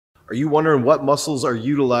Are you wondering what muscles are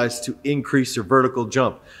utilized to increase your vertical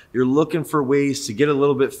jump? You're looking for ways to get a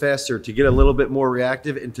little bit faster, to get a little bit more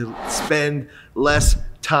reactive, and to spend less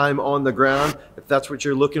time on the ground? If that's what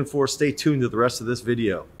you're looking for, stay tuned to the rest of this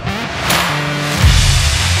video.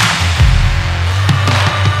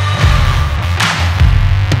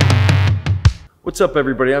 What's up,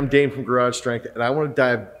 everybody? I'm Dane from Garage Strength, and I want to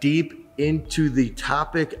dive deep into the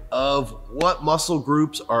topic of what muscle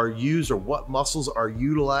groups are used or what muscles are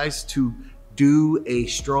utilized to do a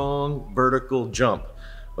strong vertical jump.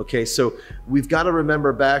 Okay, so we've got to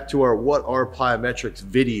remember back to our What Are Plyometrics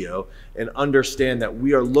video and understand that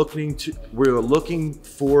we are looking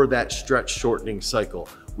for that stretch shortening cycle.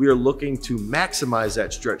 We are looking to maximize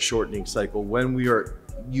that stretch shortening cycle when we are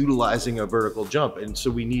utilizing a vertical jump. And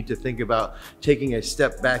so we need to think about taking a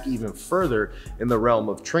step back even further in the realm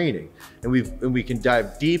of training. And we can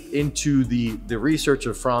dive deep into the research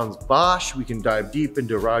of Franz Bosch. We can dive deep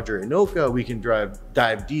into Roger Inoka. We can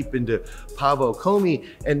dive deep into Paavo Komi.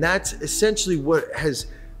 And that's essentially what has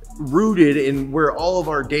rooted in where all of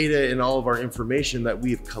our data and all of our information that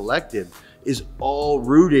we've collected is all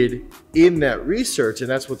rooted in that research. And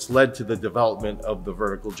that's what's led to the development of the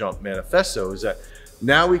Vertical Jump Manifesto, is that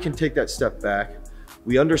now we can take that step back.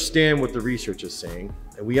 We understand what the research is saying,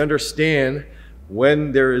 and we understand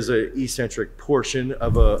when there is an eccentric portion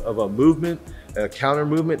of a movement, a counter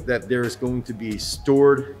movement, that there is going to be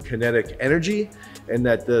stored kinetic energy, and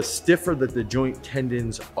that the stiffer that the joint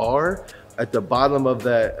tendons are at the bottom of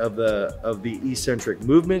the eccentric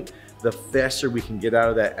movement, the faster we can get out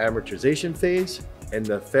of that amortization phase, and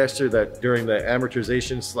the faster that during the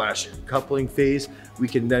amortization / coupling phase, we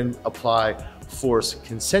can then apply force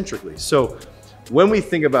concentrically. So when we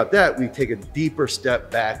think about that, we take a deeper step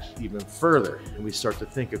back even further, and we start to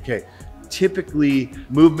think, okay, typically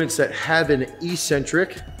movements that have an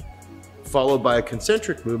eccentric followed by a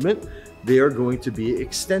concentric movement, they are going to be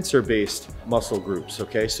extensor-based muscle groups.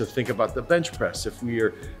 Okay, so think about the bench press. If we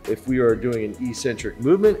are doing an eccentric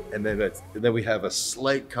movement, and then we have a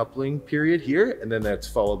slight coupling period here, and then that's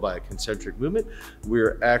followed by a concentric movement,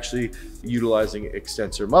 we're actually utilizing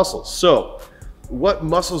extensor muscles. So what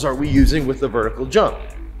muscles are we using with the vertical jump?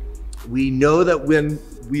 We know that when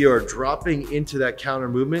we are dropping into that counter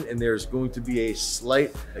movement and there's going to be a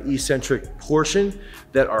slight eccentric portion,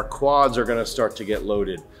 that our quads are going to start to get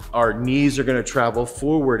loaded. Our knees are going to travel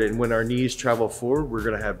forward, and when our knees travel forward, we're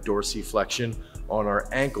going to have dorsiflexion on our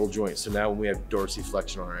ankle joint. So now when we have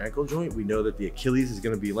dorsiflexion on our ankle joint, we know that the Achilles is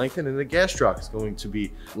going to be lengthened and the gastroc is going to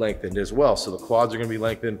be lengthened as well. So the quads are going to be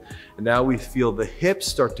lengthened, and now we feel the hips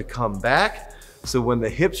start to come back. So when the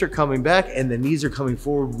hips are coming back and the knees are coming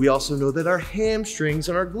forward, we also know that our hamstrings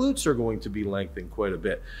and our glutes are going to be lengthened quite a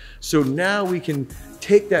bit. So now we can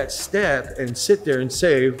take that step and sit there and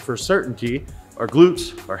say for certainty, our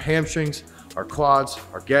glutes, our hamstrings, our quads,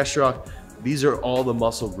 our gastroc, these are all the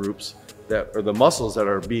muscle groups that are the muscles that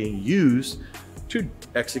are being used to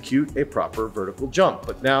execute a proper vertical jump.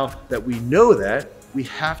 But now that we know that, we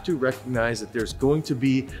have to recognize that there's going to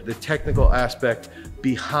be the technical aspect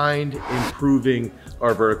behind improving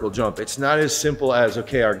our vertical jump. It's not as simple as,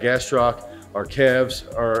 okay, our gastroc, our calves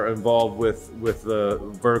are involved with the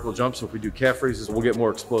vertical jump. So if we do calf raises, we'll get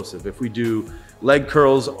more explosive. If we do leg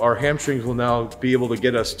curls, our hamstrings will now be able to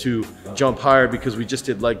get us to jump higher because we just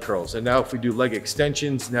did leg curls. And now if we do leg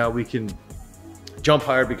extensions, now we can jump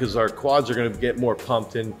higher because our quads are going to get more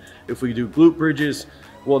pumped. And if we do glute bridges,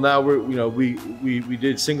 well, now we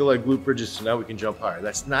did single leg glute bridges, so now we can jump higher.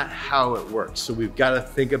 That's not how it works. So we've got to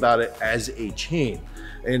think about it as a chain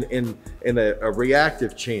and a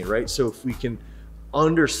reactive chain, right? So if we can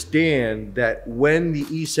understand that when the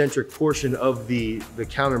eccentric portion of the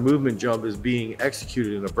counter movement jump is being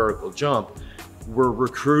executed in a vertical jump, we're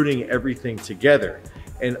recruiting everything together.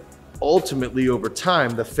 And ultimately, over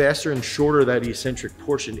time, the faster and shorter that eccentric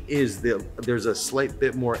portion is, there's a slight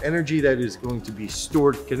bit more energy that is going to be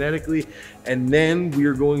stored kinetically, and then we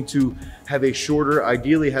are going to have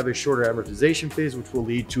ideally have a shorter amortization phase, which will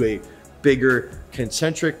lead to a bigger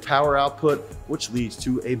concentric power output, which leads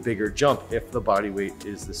to a bigger jump if the body weight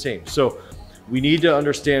is the same. So we need to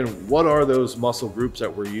understand what are those muscle groups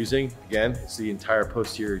that we're using. Again, it's the entire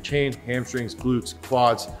posterior chain: hamstrings, glutes,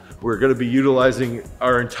 quads. We're going to be utilizing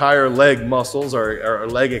our entire leg muscles, our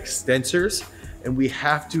leg extensors, and we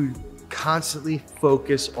have to constantly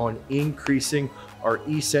focus on increasing our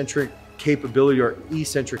eccentric capability, our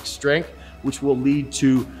eccentric strength, which will lead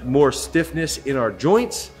to more stiffness in our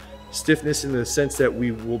joints, stiffness in the sense that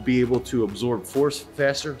we will be able to absorb force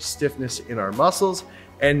faster, stiffness in our muscles,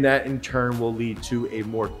 and that in turn will lead to a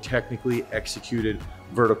more technically executed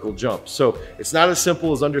vertical jump. So it's not as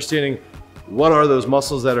simple as understanding what are those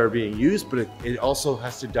muscles that are being used, but it also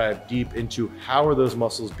has to dive deep into how are those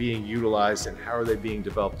muscles being utilized and how are they being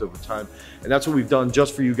developed over time. And that's what we've done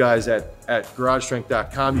just for you guys at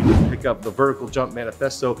garagestrength.com. You can pick up the Vertical Jump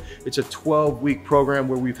Manifesto. It's a 12-week program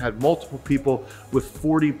where we've had multiple people with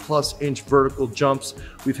 40+ inch vertical jumps.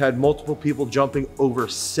 We've had multiple people jumping over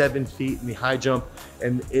 7 feet in the high jump,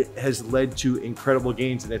 and it has led to incredible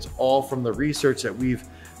gains. And it's all from the research that we've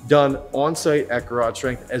done on site at Garage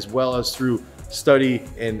Strength, as well as through study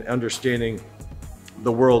and understanding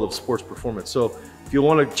the world of sports performance. So if you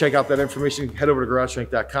want to check out that information, head over to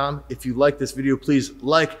garagestrength.com. If you like this video, please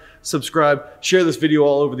like, subscribe, share this video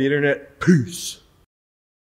all over the internet. Peace.